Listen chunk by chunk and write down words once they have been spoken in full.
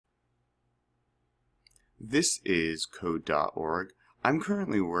This is code.org. I'm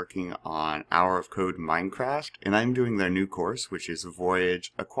currently working on Hour of Code Minecraft, and I'm doing their new course, which is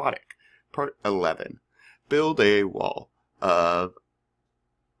Voyage Aquatic, Part 11. Build a wall of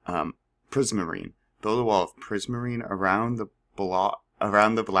prismarine. Build a wall of prismarine around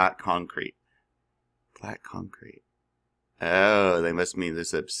the black concrete. Black concrete. Oh, they must mean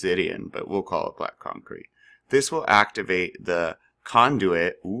this obsidian, but we'll call it black concrete. This will activate the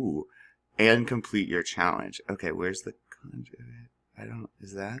conduit. Ooh. And complete your challenge. Okay, where's the conduit?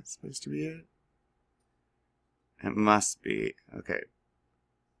 Is that supposed to be it? It must be. Okay.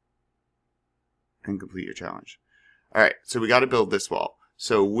 And complete your challenge. Alright, so we got to build this wall.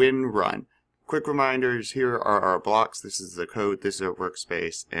 So when run. Quick reminders, here are our blocks. This is the code, this is our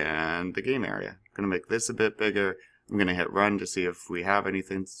workspace, and the game area. I'm going to make this a bit bigger. I'm going to hit run to see if we have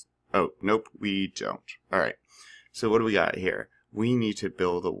anything. Oh, nope, we don't. Alright, so what do we got here? We need to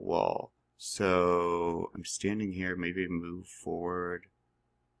build a wall. So I'm standing here, maybe move forward,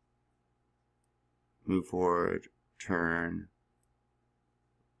 turn,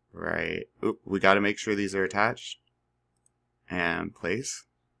 right. Oop, we got to make sure these are attached, and place.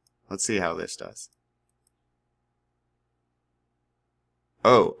 Let's see how this does.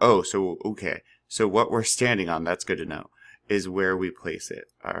 Oh, so, okay. So what we're standing on, that's good to know, is where we place it.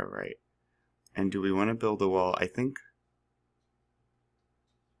 All right. And do we want to build a wall? I think...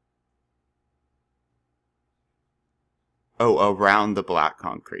 Oh, around the black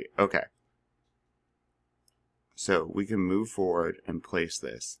concrete. Okay. So we can move forward and place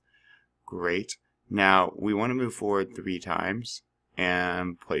this. Great. Now we want to move forward 3 times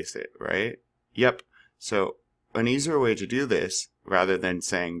and place it, right? Yep. So an easier way to do this, rather than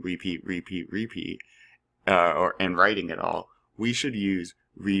saying repeat, and writing it all, we should use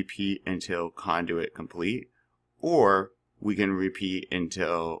repeat until conduit complete, or we can repeat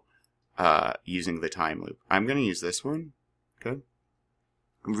until using the time loop. I'm going to use this one. Okay.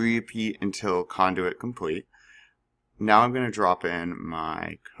 Repeat until conduit complete. Now I'm going to drop in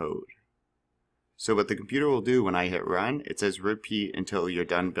my code. So what the computer will do when I hit run, it says repeat until you're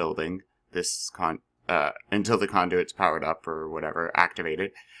done building this until the conduit's powered up or whatever,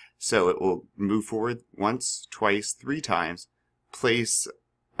 activated. So it will move forward once, twice, 3 times, place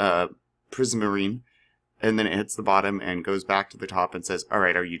prismarine, and then it hits the bottom and goes back to the top and says,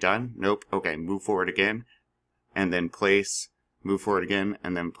 alright, are you done? Nope. Okay, move forward again, and then place, move forward again,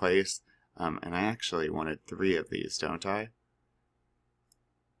 and then place. And I actually wanted 3 of these, don't I?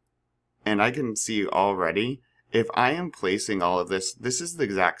 And I can see already, if I am placing all of this, this is the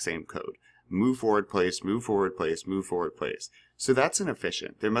exact same code. Move forward, place, move forward, place, move forward, place. So that's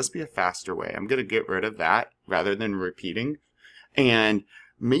inefficient. There must be a faster way. I'm going to get rid of that rather than repeating. And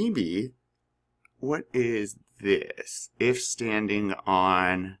maybe, what is this? If standing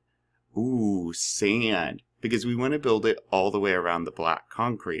on, sand. Because we want to build it all the way around the black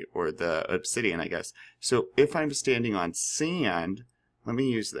concrete, or the obsidian, I guess. So if I'm standing on sand, let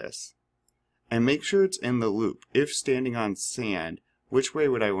me use this. And make sure it's in the loop. If standing on sand, which way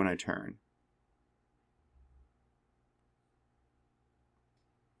would I want to turn?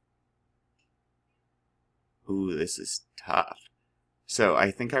 Ooh, this is tough. So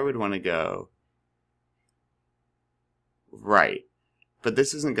I think I would want to go right. But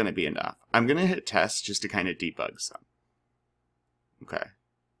this isn't going to be enough. I'm going to hit test just to kind of debug some. Okay.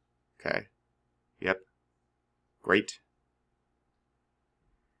 Okay. Yep. Great.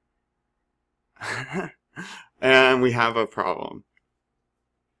 And we have a problem.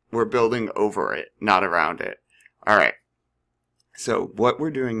 We're building over it, not around it. Alright. So what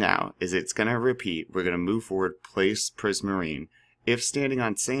we're doing now is it's going to repeat. We're going to move forward, place prismarine. If standing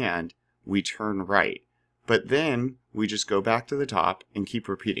on sand, we turn right. But then we just go back to the top and keep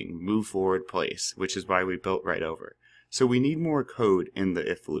repeating, move forward, place, which is why we built right over. So we need more code in the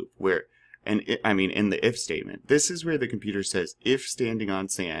if loop, in the if statement. This is where the computer says, if standing on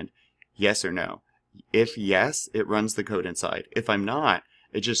sand, yes or no. If yes, it runs the code inside. If I'm not,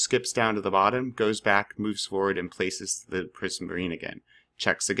 it just skips down to the bottom, goes back, moves forward, and places the prismarine again.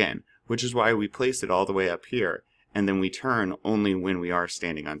 Checks again, which is why we place it all the way up here, and then we turn only when we are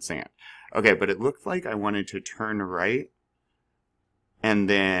standing on sand. Okay, but it looked like I wanted to turn right, and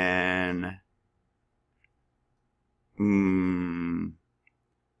then move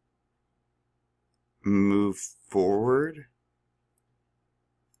forward,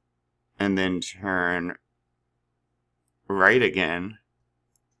 and then turn right again,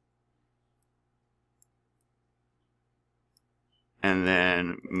 and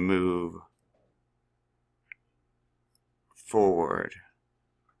then move forward.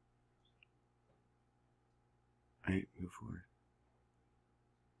 Right, move forward.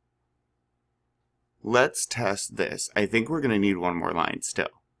 let's test this. I think we're going to need one more line still.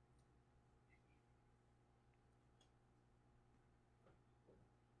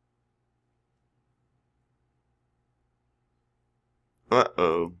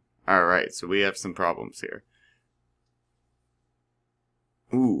 Uh-oh. Alright, so we have some problems here.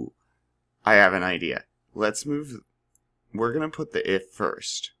 Ooh, I have an idea. Let's move... We're going to put the if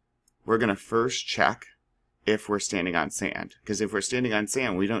first. We're going to first check if we're standing on sand. Because if we're standing on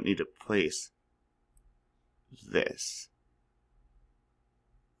sand, we don't need to place this.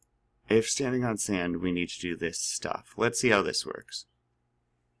 If standing on sand, we need to do this stuff. Let's see how this works.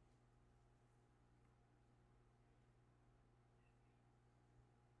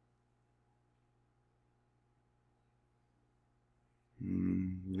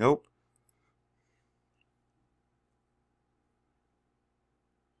 Nope.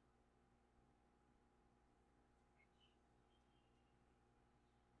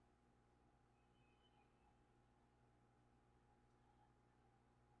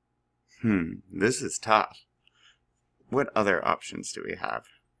 This is tough. What other options do we have?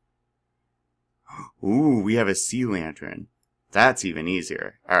 Ooh, we have a sea lantern. That's even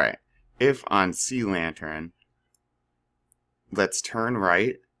easier. Alright, if on sea lantern, let's turn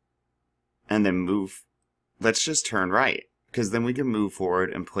right, and then move. Let's just turn right, because then we can move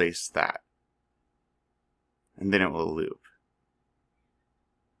forward and place that. And then it will loop.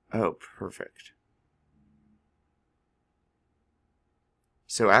 Oh, perfect.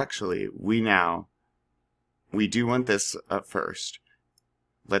 So actually, we do want this up first.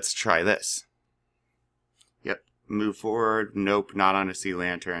 Let's try this. Yep, move forward. Nope, not on a sea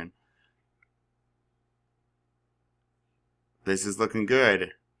lantern. This is looking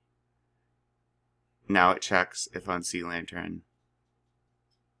good. Now it checks if on sea lantern.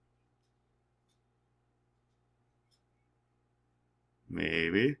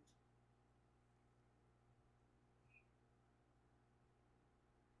 Maybe.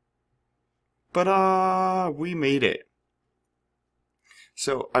 But we made it.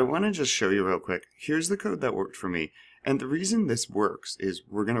 So I want to just show you real quick. Here's the code that worked for me. And the reason this works is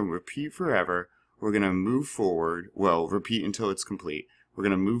we're going to repeat forever. We're going to move forward. Well, repeat until it's complete. We're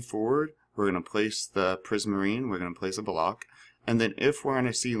going to move forward. We're going to place the prismarine. We're going to place a block. And then if we're on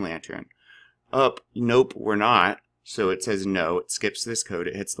a sea lantern, up, nope, we're not. So it says no. It skips this code.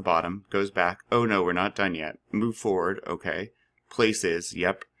 It hits the bottom, goes back. Oh no, we're not done yet. Move forward. Okay. Places.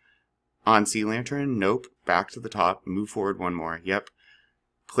 Yep. On sea lantern. Nope. Back to the top. Move forward one more. Yep.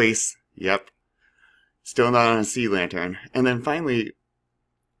 Place. Yep. Still not on a sea lantern. And then finally,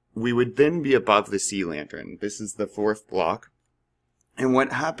 we would then be above the sea lantern. This is the fourth block. And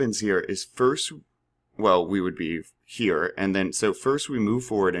what happens here is first, well, we would be here. And then, so first we move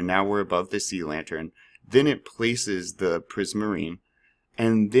forward and now we're above the sea lantern. Then it places the prismarine.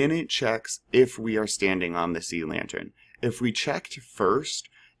 And then it checks if we are standing on the sea lantern. If we checked first,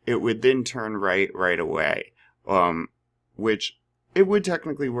 it would then turn right away. Which it would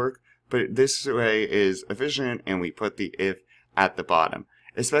technically work, but this way is efficient and we put the if at the bottom.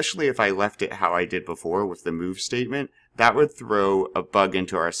 Especially if I left it how I did before with the move statement, that would throw a bug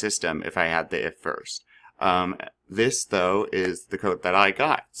into our system if I had the if first. This though is the code that I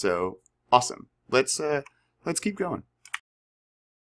got, so awesome. Let's keep going.